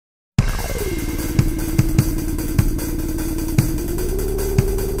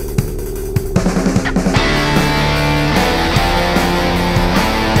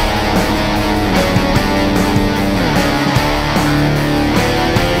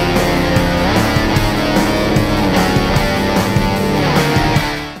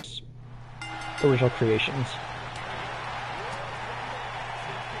original creations.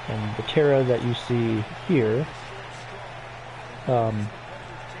 And the Terra that you see here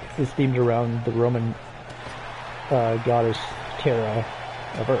is themed around the Roman goddess Terra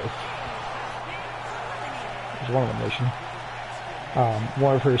of Earth. There's one of them nation.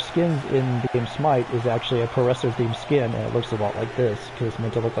 One of her skins in the game Smite is actually a pro wrestler themed skin, and it looks a lot like this because it's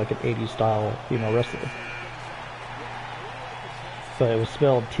meant to look like an 80s style female wrestler. But it was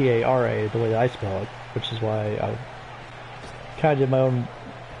spelled T-A-R-A the way that I spell it, which is why I kind of did my own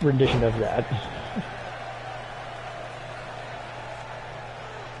rendition of that.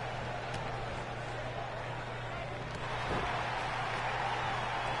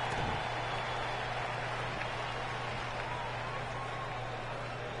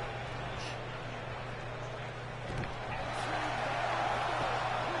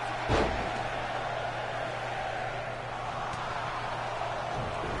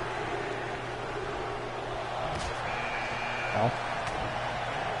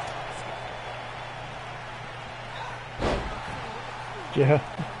 Yeah.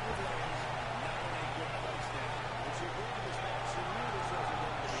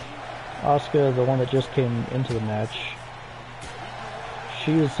 Asuka, the one that just came into the match,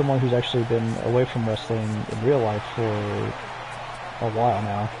 she is someone who's actually been away from wrestling in real life for a while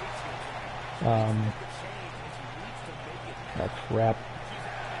now. Oh crap.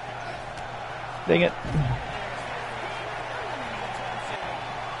 Dang it.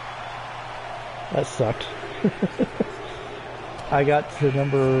 That sucked. I got through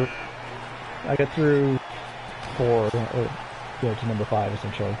 4, to number 5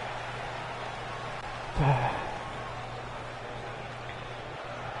 essentially.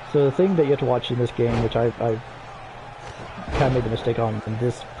 So the thing that you have to watch in this game, which I kind of made the mistake on in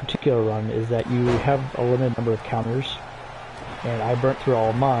this particular run, is that you have a limited number of counters, and I burnt through all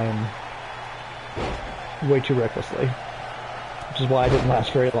of mine way too recklessly, which is why I didn't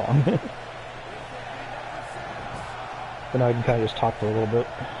last very long. But now I can kind of just talk for a little bit.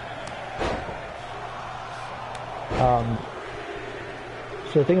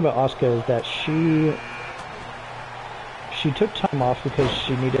 So the thing about Asuka is that she took time off because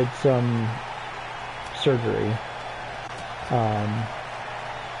she needed some surgery.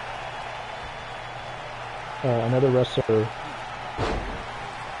 Another wrestler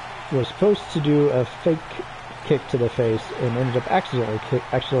was supposed to do a fake kick to the face and ended up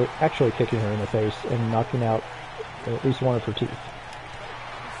actually kicking her in the face and knocking out at least one of her teeth.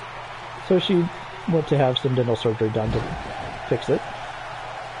 So she went to have some dental surgery done to fix it.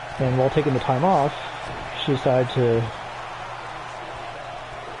 And while taking the time off, she decided to...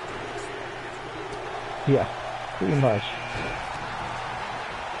 Yeah, pretty much.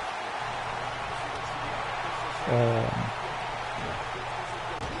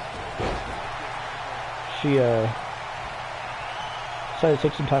 She decided to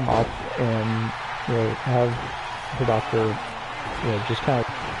take some time off and, have her doctor, just kind of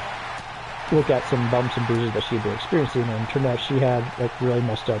look at some bumps and bruises that she had been experiencing, and it turned out she had, really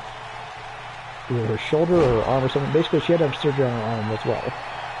messed up either her shoulder or her arm or something. Basically, she had to have surgery on her arm as well.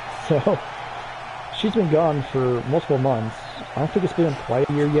 So, she's been gone for multiple months. I don't think it's been quite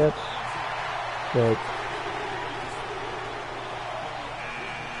a year yet, but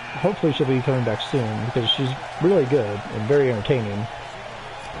hopefully she'll be coming back soon, because she's really good and very entertaining.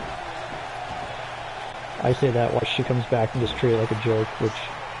 I say that while she comes back and gets treated like a joke, which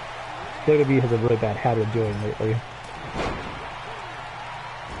WWE has a really bad habit of doing lately.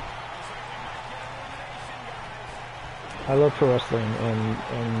 I love pro wrestling, and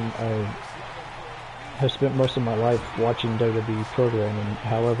I have spent most of my life watching WWE programming.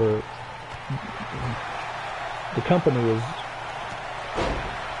 However, the company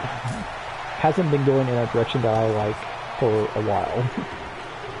hasn't been going in a direction that I like for a while.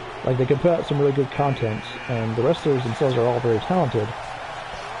 They can put out some really good content, and the wrestlers themselves are all very talented.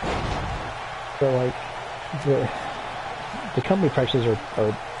 But the company practices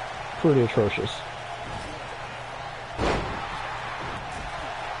are pretty atrocious.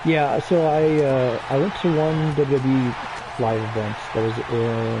 Yeah, so I went to one WWE live event that was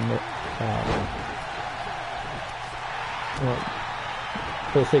in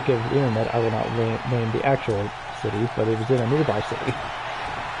for the sake of the internet, I will not name the actual city, but it was in a nearby city.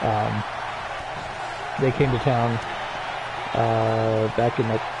 They came to town back in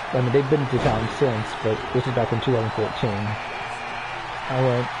they've been to town since, but this is back in 2014. I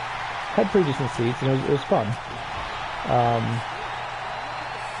went, had pretty decent seats, and it was fun.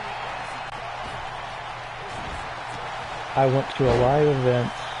 I went to a live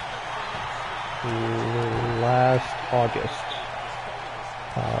event last August,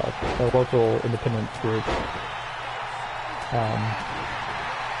 a local independent group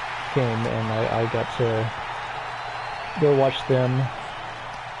came, and I got to go watch them.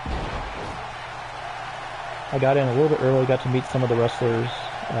 I got in a little bit early, got to meet some of the wrestlers,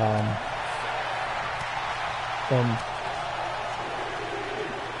 and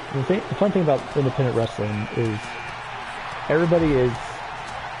the fun thing about independent wrestling is everybody is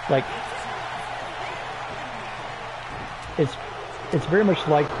like, it's very much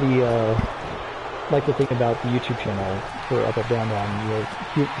like the thing about the YouTube channel for Up Up Down Down,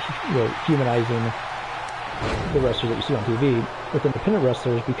 humanizing the wrestlers that you see on TV. With independent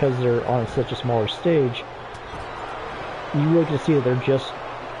wrestlers, because they're on such a smaller stage, you really get to see that they're just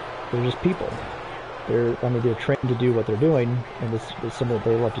people. They're trained to do what they're doing, and this is something that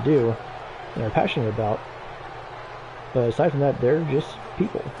they love to do and are passionate about. But aside from that, they're just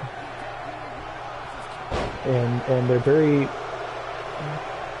people, and they're very.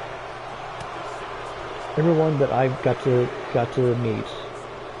 Everyone that I've got to meet,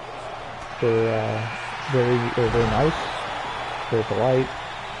 they're very nice, very polite.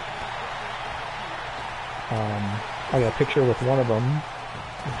 I got a picture with one of them,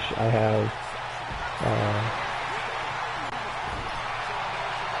 which I have.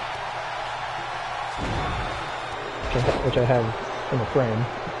 Which I have in the frame.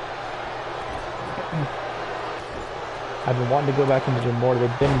 I've been wanting to go back into the gym more.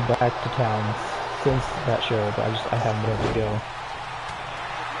 They've been back to town since that show, but I haven't been able to go.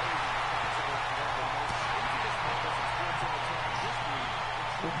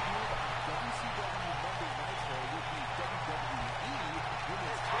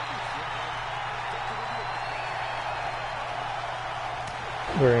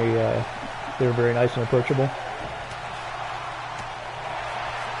 They're very nice and approachable.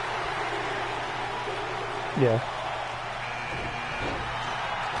 Yeah.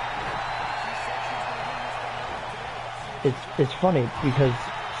 It's funny because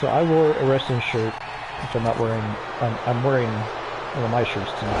I wore a wrestling shirt, which I'm not wearing. I'm wearing one of my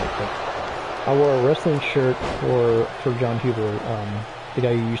shirts tonight, but I wore a wrestling shirt for John Huber, the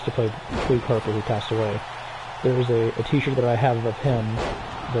guy who used to play Luke Harper, who passed away. There's a T-shirt that I have of him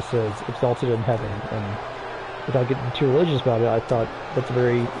that says "Exalted in Heaven," and without getting too religious about it, I thought that's a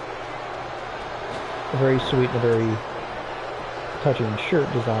very sweet and a very touching shirt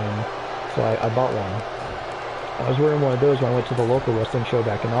design, so I bought one. I was wearing one of those when I went to the local wrestling show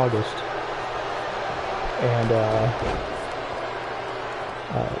back in August, and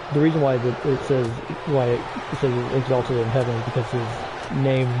the reason why it says Exalted in Heaven is because his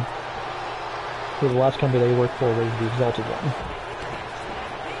name for the last company that he worked for was the Exalted One.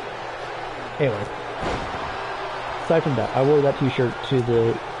 Anyway, aside from that, I wore that T-shirt to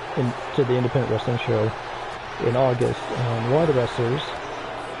the independent wrestling show in August, and one of the wrestlers,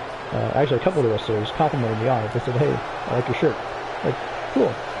 actually a couple of the wrestlers, complimented me on it. They said, "Hey, I like your shirt." Like,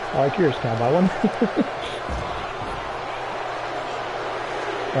 cool. I like yours. Can I buy one?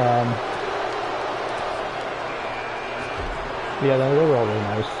 Yeah, they were all really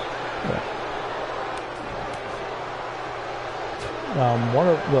nice. Yeah.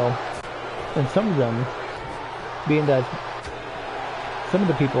 And some of them, being that some of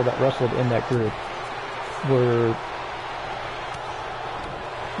the people that wrestled in that group were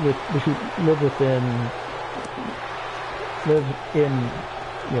live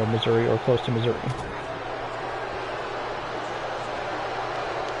in Missouri or close to Missouri.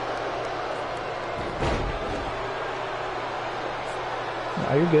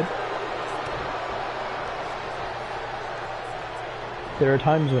 No, you're good. There are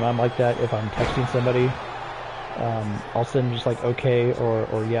times when I'm like that if I'm texting somebody. I'll send just like okay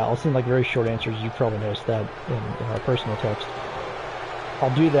or yeah. I'll send like very short answers. You probably noticed that in our personal text.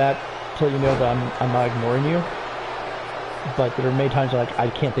 I'll do that to let you know that I'm not ignoring you. But there are many times like I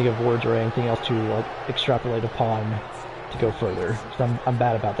can't think of words or anything else to like extrapolate upon to go further. So I'm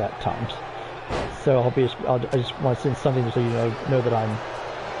bad about that at times. So I just want to send something so you know that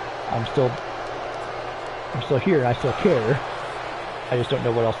I'm still here and I still care. I just don't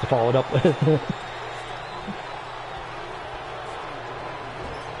know what else to follow it up with.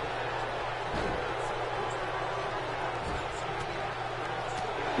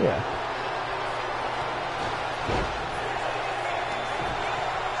 Yeah.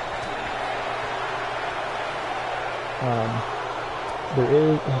 There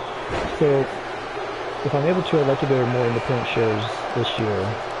is, so if I'm able to, I'd like to go to more independent shows this year.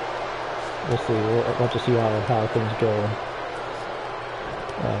 We'll see. We'll have to see how things go.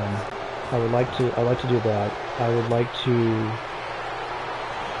 I'd like to do that. I would like to,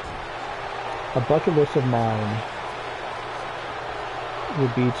 a bucket list of mine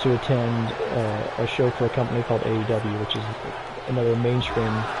would be to attend a show for a company called AEW, which is another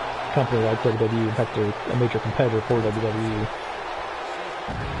mainstream company like WWE. In fact, they're a major competitor for WWE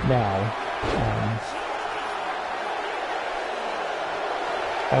now.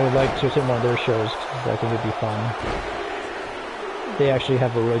 I would like to attend one of their shows because I think it'd be fun. They actually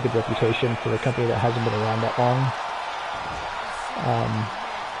have a really good reputation for a company that hasn't been around that long.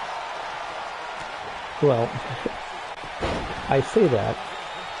 Well, I say that,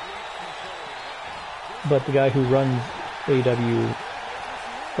 but the guy who runs AEW,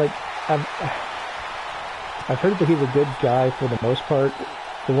 like, I've heard that he's a good guy for the most part.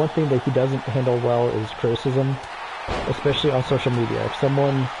 The one thing that he doesn't handle well is criticism, especially on social media. If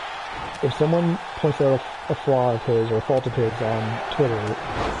someone points out a flaw of his or a fault of his on Twitter,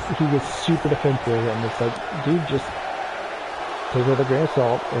 he gets super defensive, and it's like, dude, just take it with a grain of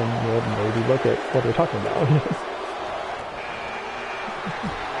salt and maybe look at what they're talking about.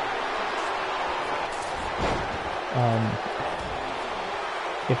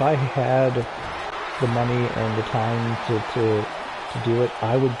 If I had the money and the time to do it,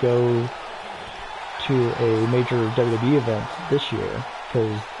 I would go to a major WWE event this year,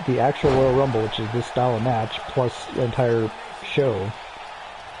 because the actual Royal Rumble, which is this style of match plus the entire show,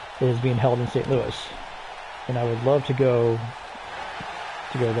 is being held in St. Louis, and I would love to go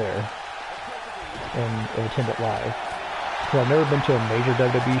there and attend it live. So I've never been to a major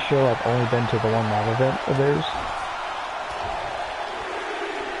WWE show. I've only been to the one live event of theirs.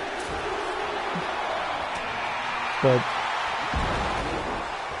 But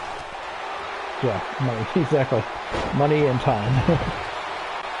yeah, money, exactly. Money and time.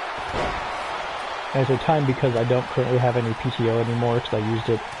 I say time because I don't currently have any PTO anymore, because I used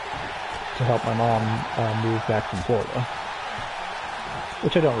it to help my mom move back from Florida.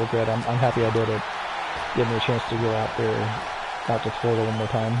 Which I don't regret. I'm happy I did it. Give me a chance to go out to Florida one more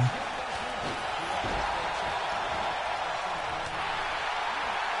time.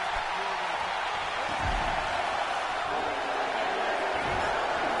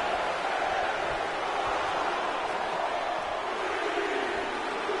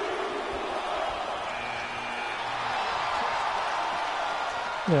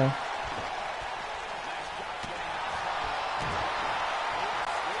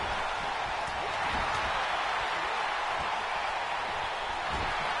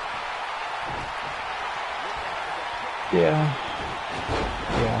 Yeah.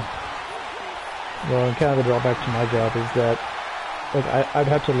 Yeah. Well, and kind of the drawback to my job is that, like, I'd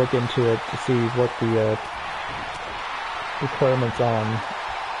have to look into it to see what the requirements on.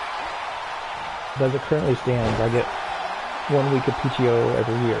 But as it currently stands, I get 1 week of PTO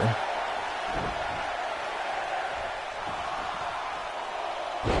every year.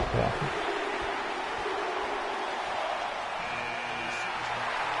 Yeah.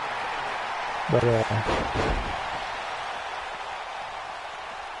 But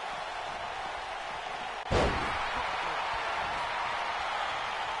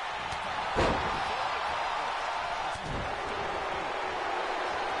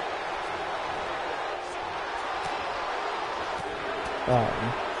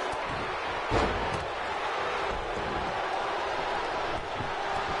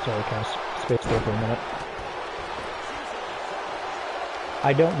sorry, kind of spaced there for a minute.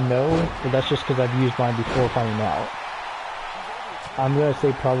 I don't know, but that's just because I've used mine before finding out. I'm going to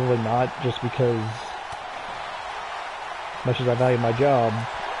say probably not, just because, much as I value my job,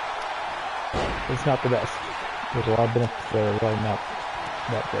 it's not the best. There's a lot of benefits that are really not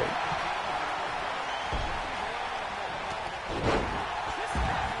that great.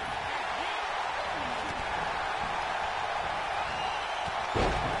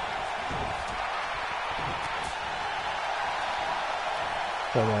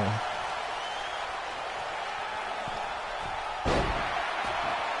 But,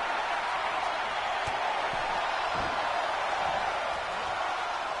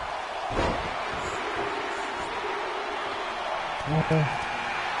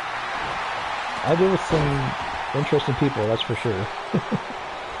 I deal with some interesting people, that's for sure.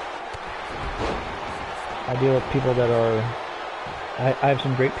 I deal with people that are... I have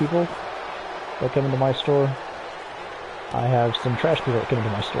some great people that come into my store. I have some trash people that come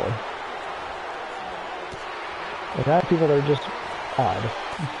into my store. And I have people that are just odd.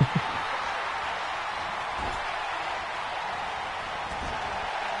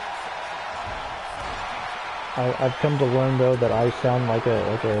 I've come to learn, though, that I sound like an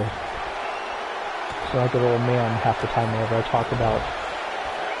old man half the time whenever I talk about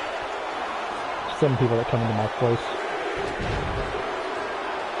some people that come into my place.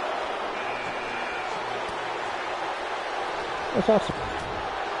 That's awesome.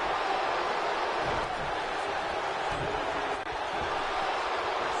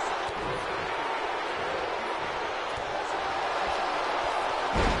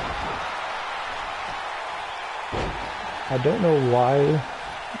 I don't know why,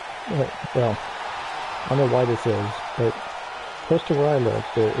 well, I don't know why this is, but close to where I live,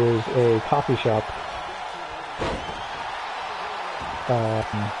 there is a coffee shop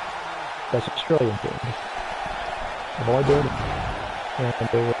that's Australian themed. I've only been, and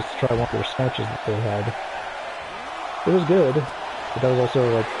it was to try one of their sandwiches that they had. It was good, but that was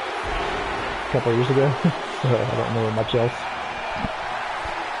also like a couple of years ago, so I don't know much else.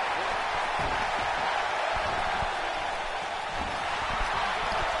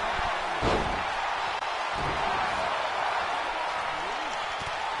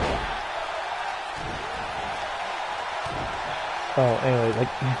 Oh, anyway, like,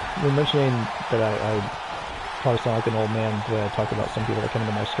 you're mentioning that I probably sound like an old man the way I talk about some people that come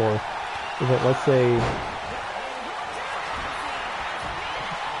into my store. Is that let's say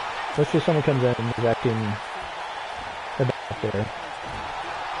someone comes in and is acting a bit out there,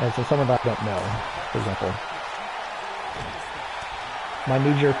 and it's someone that I don't know, for example. My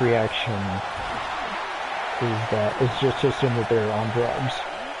knee-jerk reaction is just to assume that they're on drugs.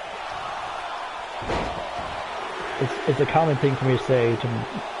 It's a common thing for me to say to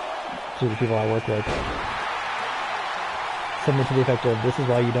the people I work with. Something to the effect of, this is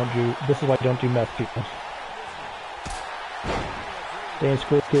why you don't do meth, people. Stay in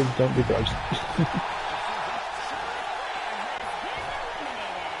school, kids, don't do drugs.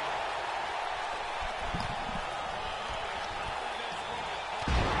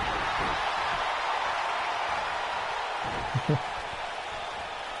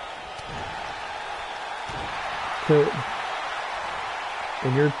 So,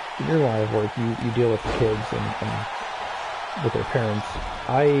 in your line of work, you deal with kids and with their parents.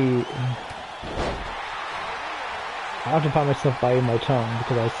 I often find myself biting my tongue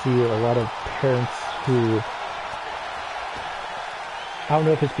because I see a lot of parents who, I don't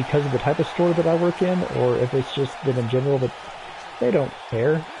know if it's because of the type of store that I work in, or if it's just that in general, but they don't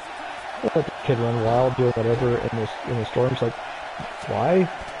care. They let the kid run wild, doing whatever in the store. It's like, why?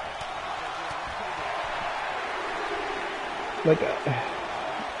 Like,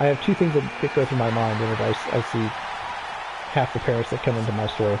 I have two things that go through my mind whenever I see half the parents that come into my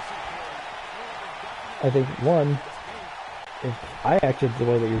store. I think, one, if I acted the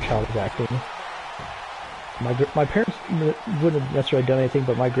way that your child is acting, my parents wouldn't have necessarily done anything,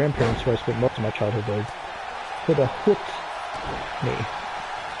 but my grandparents, who I spent most of my childhood with, could have hooked me.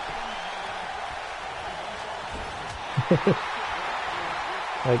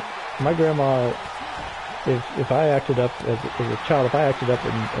 Like, my grandma, if I acted up as a child, if I acted up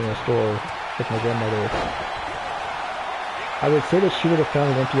in a store with my grandmother, I would say that she would have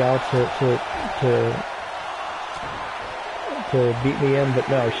found an empty aisle to beat me in, but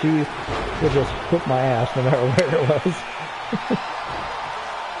no, she would just whip my ass no matter where it was.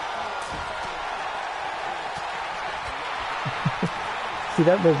 See,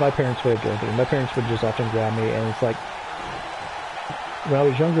 that was my parents' way of doing things. My parents would just often grab me, and it's like, when I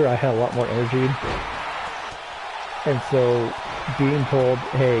was younger, I had a lot more energy. And so, being told,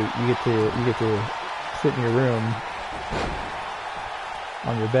 "Hey, you get to sit in your room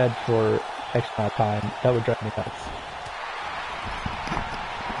on your bed for X amount of time," that would drive me nuts.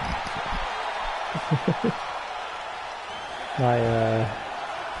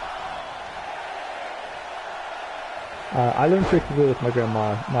 I learned pretty quickly with my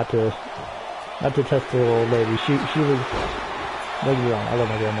grandma not to test the little old lady. She was, don't get me wrong, I love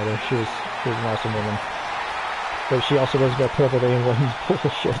my grandmother. She was an awesome woman. But she also wasn't going to put up with anyone's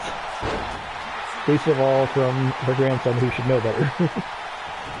bullshit. Least of all from her grandson, who should know better.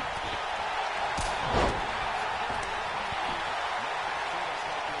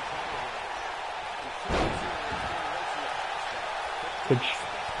 Which,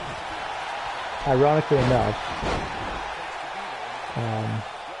 ironically enough,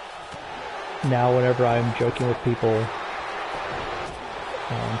 now whenever I'm joking with people,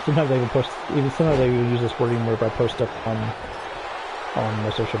 sometimes I even use this wording whenever I post stuff on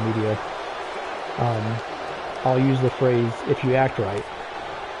my social media. I'll use the phrase, "if you act right,"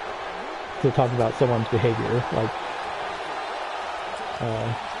 to talk about someone's behavior. Like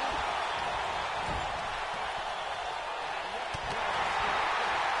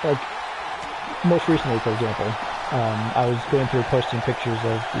most recently, for example, I was going through posting pictures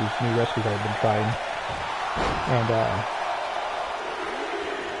of these new recipes I've been trying, and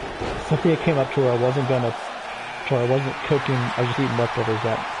something that came up to where I wasn't cooking. I was just eating leftovers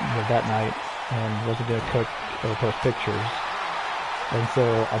that night, and wasn't gonna cook or post pictures. And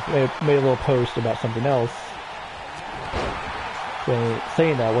so I made a little post about something else,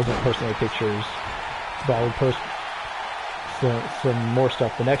 saying that I wasn't posting any pictures, but I would post some more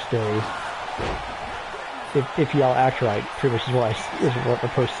stuff the next day. if y'all act right, pretty much is what the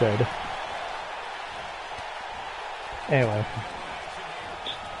post said. Anyway,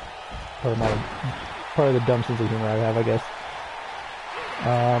 part of the dumb sense of humor I have, I guess.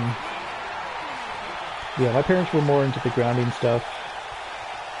 Yeah, my parents were more into the grounding stuff.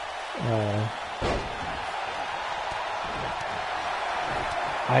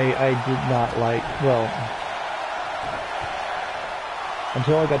 I did not like, well,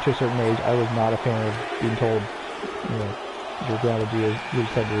 until I got to a certain age, I was not a fan of being told, you know, you're grounded, you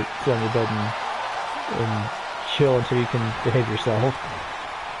just have to sit on your bed and chill until you can behave yourself.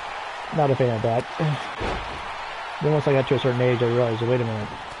 Not a fan of that. Then once I got to a certain age, I realized, wait a minute,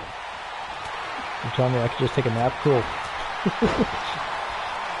 you're telling me I could just take a nap? Cool.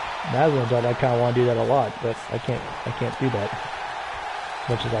 Now as an adult, I kind of want to do that a lot, but I can't do that as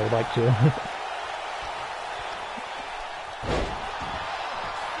much as I would like to.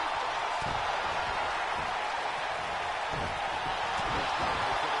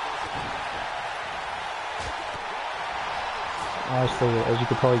 Honestly, as you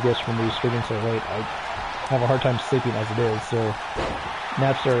could probably guess from me streaming so late, I have a hard time sleeping as it is, so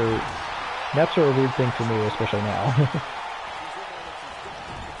naps are a weird thing for me, especially now.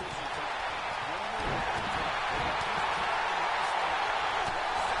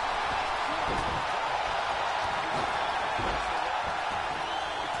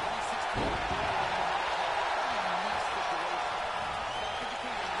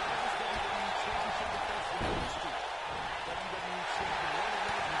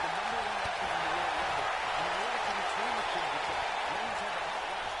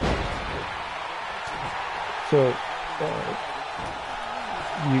 So,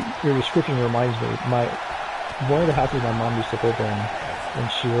 your description reminds me, one of the houses my mom used to live in when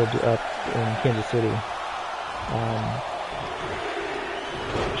she lived up in Kansas City,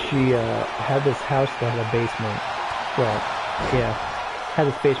 she had this house that had a basement. Well, yeah, had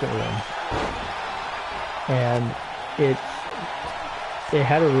this basement room, and it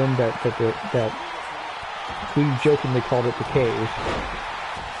had a room that we jokingly called it the cave.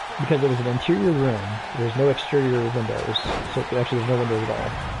 Because it was an interior room, there was no exterior windows, so actually there's no windows at all.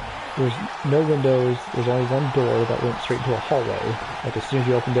 There was no windows, there was only one door that went straight into a hallway. Like as soon as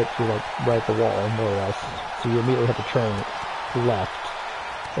you opened it, you're like right at the wall, more or less. So you immediately have to turn left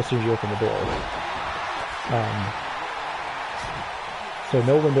as soon as you open the door. So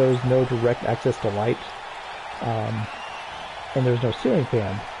no windows, no direct access to light, and there's no ceiling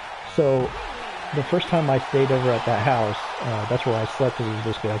fan. So the first time I stayed over at that house, that's where I slept because it was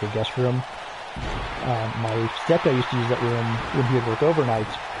basically like a guest room. My stepdad used to use that room when he would work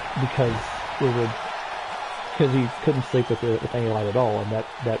overnights because he couldn't sleep with any light at all, and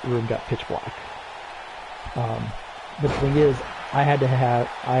that room got pitch black. But the thing is, I had to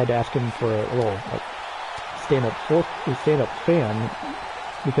ask him for a little like stand-up fan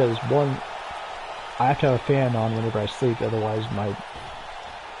because one, I have to have a fan on whenever I sleep, otherwise my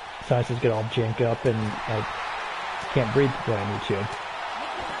sinuses get all janked up and I can't breathe the way I need to.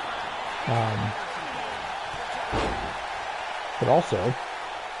 But also,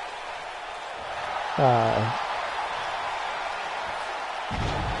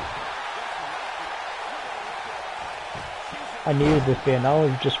 I needed the fan not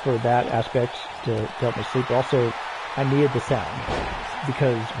only just for that aspect to help me sleep, but also I needed the sound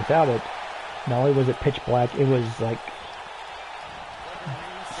because without it, not only was it pitch black, it was like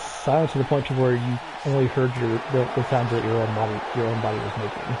silent to the point to where you only heard the sounds that your own body was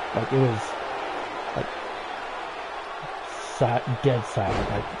making. Like it was like dead silent,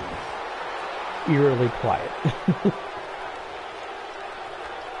 like eerily quiet.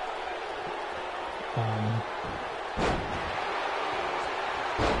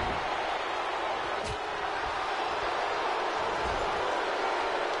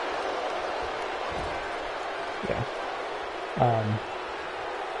 Yeah.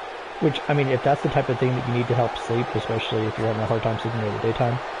 Which, I mean, if that's the type of thing that you need to help sleep, especially if you're having a hard time sleeping during the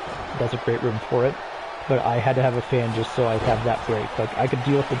daytime, that's a great room for it. But I had to have a fan just so I'd have that break. Like, I could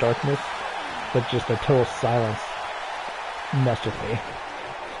deal with the darkness, but just a total silence messed with me.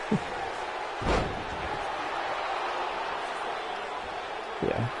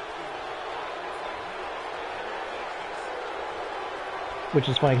 Yeah. Which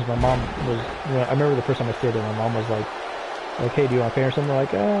is funny because my mom was, I remember the first time I stayed there, my mom was like, hey, do you want a fan or something?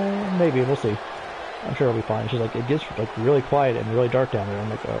 Like, maybe, we'll see. I'm sure it'll be fine. She's like, it gets like really quiet and really dark down there. I'm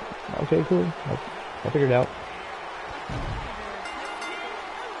like, okay, cool. I'll figure it out.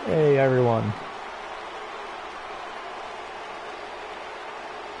 Hey, everyone.